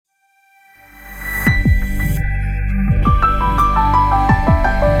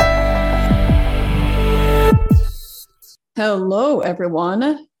Hello,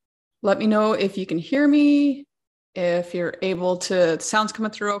 everyone. Let me know if you can hear me, if you're able to, sounds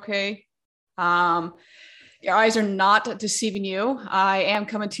coming through okay. Um, your eyes are not deceiving you. I am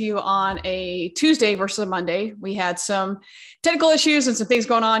coming to you on a Tuesday versus a Monday. We had some technical issues and some things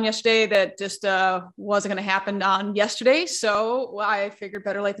going on yesterday that just wasn't going to happen on yesterday. So I figured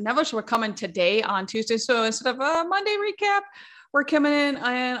better late than never. So we're coming today on Tuesday. So instead of a Monday recap, we're coming in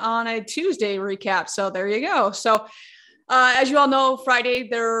on a Tuesday recap. So there you go. So as you all know, Friday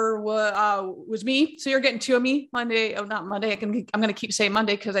there was me. So you're getting two of me. Monday, oh, not Monday. I'm going to keep saying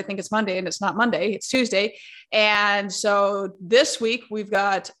Monday because I think it's Monday and it's not Monday. It's Tuesday. And so this week we've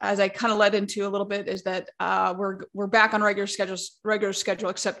got, as I kind of led into a little bit, is that we're back on regular schedule,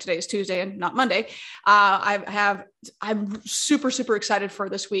 except today is Tuesday and not Monday. I'm super excited for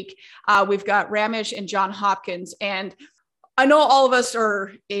this week. We've got Ramesh and John Hopkins, and I know all of us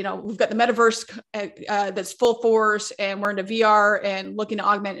are, we've got the metaverse that's full force, and we're into VR and looking to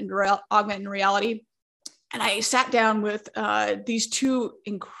augment in reality. And I sat down with these two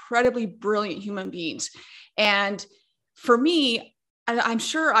incredibly brilliant human beings. And for me, I'm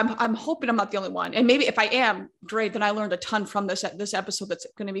sure, I'm hoping I'm not the only one. And maybe if I am, great, then I learned a ton from this episode that's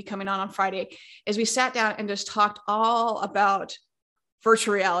going to be coming on Friday, is we sat down and just talked all about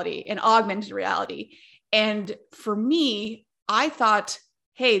virtual reality and augmented reality. And for me, I thought,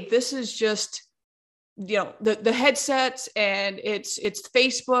 hey, this is just, the headsets and it's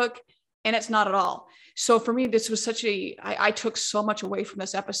Facebook, and it's not at all. So for me, this was I took so much away from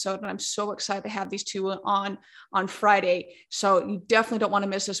this episode, and I'm so excited to have these two on Friday. So you definitely don't want to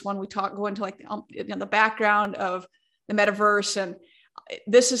miss this one. We go into like the background of the metaverse, and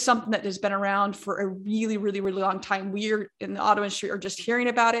this is something that has been around for a really long time. We in the auto industry are just hearing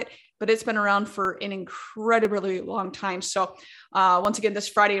about it, but it's been around for an incredibly long time. So once again, this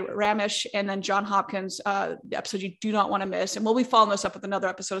Friday, Ramesh and then John Hopkins, the episode you do not want to miss. And we'll be following this up with another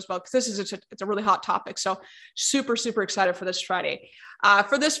episode as well, because this is it's a really hot topic. So super excited for this Friday.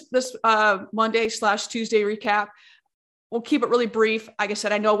 For this Monday/Tuesday recap, we'll keep it really brief. Like I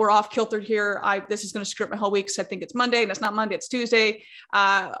said, I know we're off kiltered here. This is going to script my whole week, so I think it's Monday, and it's not Monday, it's Tuesday.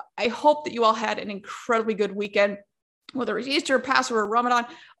 I hope that you all had an incredibly good weekend, whether it's Easter, Passover, Ramadan,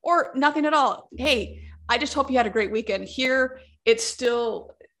 or nothing at all. Hey, I just hope you had a great weekend. Here, it's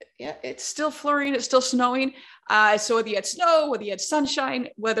still flurrying, it's still snowing. So whether you had snow, whether you had sunshine,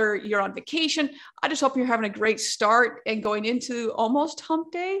 whether you're on vacation, I just hope you're having a great start and going into almost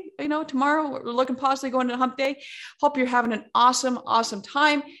hump day. Tomorrow we're looking possibly going to hump day. Hope you're having an awesome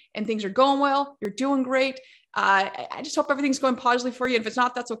time and things are going well. You're doing great. I just hope everything's going positively for you. And if it's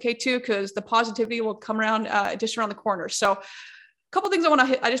not, that's okay too, because the positivity will come around just around the corner. So a couple of things I want to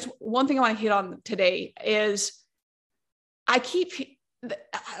hit. One thing I want to hit on today is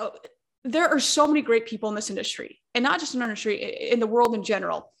there are so many great people in this industry, and not just in our industry, in the world in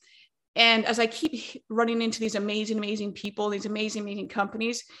general. And as I keep running into these amazing people, these amazing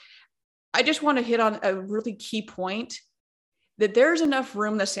companies, I just want to hit on a really key point, that there's enough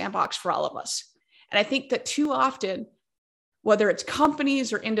room in the sandbox for all of us. And I think that too often, whether it's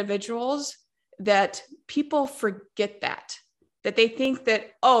companies or individuals, that people forget that they think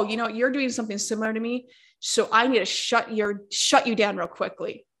that, oh, you're doing something similar to me, so I need to shut you down real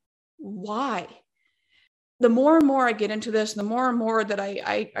quickly. Why? The more and more I get into this, the more and more that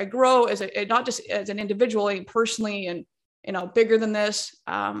I grow as not just as an individual, personally, and bigger than this,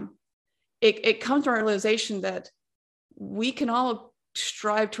 it comes to a realization that we can all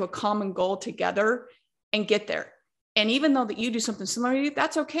strive to a common goal together and get there. And even though that you do something similar to you,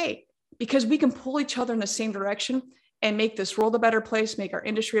 that's okay, because we can pull each other in the same direction and make this world a better place, make our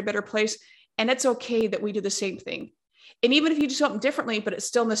industry a better place. And it's okay that we do the same thing. And even if you do something differently, but it's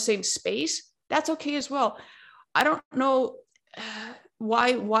still in the same space, that's okay as well. I don't know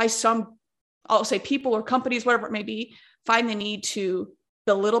why some, I'll say people or companies, whatever it may be, find the need to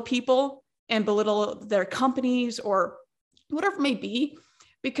belittle people and belittle their companies or whatever it may be,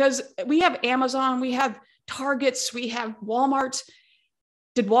 because we have Amazon, we have Targets, we have Walmarts.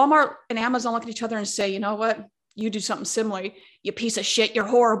 Did Walmart and Amazon look at each other and say, you know what, you do something similar, you piece of shit, you're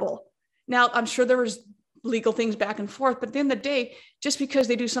horrible? Now, I'm sure there was legal things back and forth, but at the end of the day, just because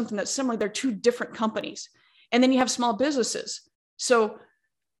they do something that's similar, they're two different companies. And then you have small businesses. So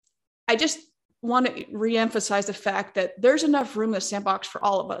I just want to reemphasize the fact that there's enough room in the sandbox for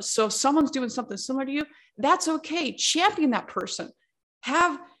all of us. So if someone's doing something similar to you, that's okay. Champion that person.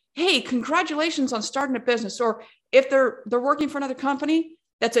 Hey, congratulations on starting a business. Or if they're working for another company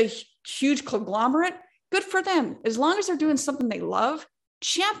that's a huge conglomerate, good for them. As long as they're doing something they love,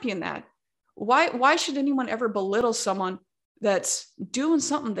 champion that. Why should anyone ever belittle someone that's doing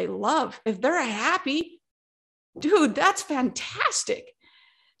something they love? If they're happy, dude, that's fantastic.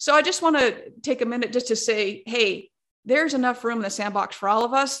 So I just want to take a minute just to say, hey, there's enough room in the sandbox for all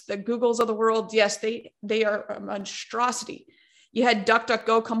of us. The Googles of the world, yes, they are a monstrosity. You had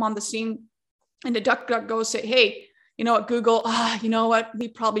DuckDuckGo come on the scene, and the DuckDuckGo say, hey, you know what, Google, you know what, we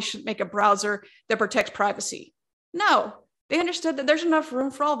probably should make a browser that protects privacy. No, they understood that there's enough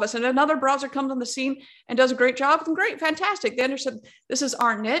room for all of us. And another browser comes on the scene and does a great job, then great, fantastic. They understood this is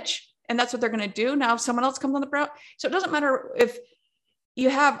our niche, and that's what they're going to do. Now, if someone else comes on the browser, so it doesn't matter if you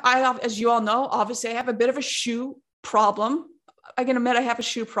have, as you all know, obviously I have a bit of a shoe problem. I can admit I have a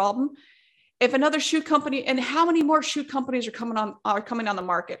shoe problem. If another shoe company, and how many more shoe companies are coming on the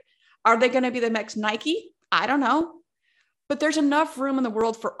market? Are they going to be the next Nike? I don't know. But there's enough room in the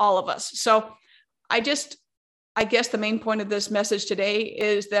world for all of us. So I guess the main point of this message today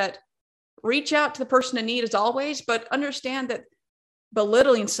is that reach out to the person in need as always, but understand that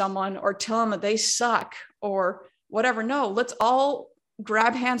belittling someone or telling them that they suck or whatever, no, let's all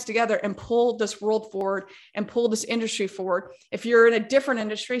grab hands together and pull this world forward and pull this industry forward. If you're in a different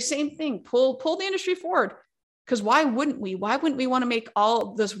industry, same thing, pull the industry forward. Because why wouldn't we? Why wouldn't we want to make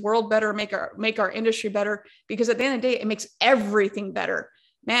all this world better, make our industry better? Because at the end of the day, it makes everything better.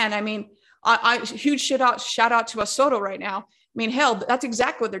 Man, I mean, I huge shout out to Asoto right now. I mean, hell, that's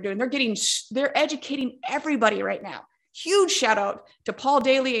exactly what they're doing. They're educating everybody right now. Huge shout out to Paul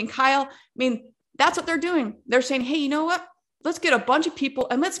Daly and Kyle. I mean, that's what they're doing. They're saying, hey, you know what? Let's get a bunch of people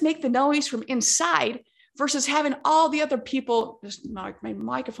and let's make the noise from inside versus having all the other people, just my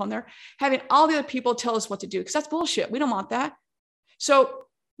microphone there, having all the other people tell us what to do, because that's bullshit. We don't want that. So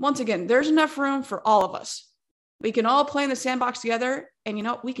once again, there's enough room for all of us. We can all play in the sandbox together, and you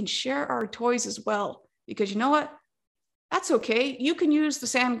know, we can share our toys as well, because you know what? That's okay. You can use the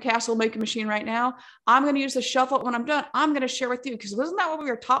sandcastle making machine right now. I'm going to use the shuffle. When I'm done, I'm going to share with you, because wasn't that what we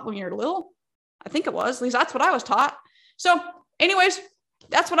were taught when we were little? I think it was. At least that's what I was taught. So anyways,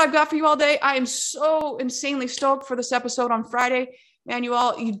 that's what I've got for you all day. I am so insanely stoked for this episode on Friday. Man,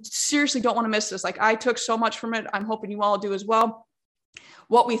 you seriously don't want to miss this. Like, I took so much from it. I'm hoping you all do as well.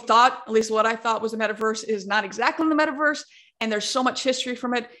 What we thought, at least what I thought was the metaverse, is not exactly the metaverse. And there's so much history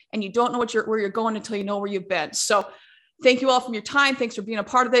from it. And you don't know where you're going until you know where you've been. So thank you all for your time. Thanks for being a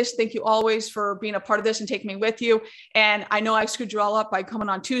part of this. Thank you always for being a part of this and taking me with you. And I know I screwed you all up by coming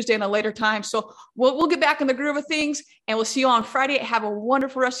on Tuesday and a later time. So we'll get back in the groove of things, and we'll see you on Friday. Have a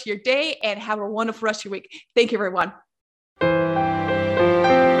wonderful rest of your day and have a wonderful rest of your week. Thank you, everyone.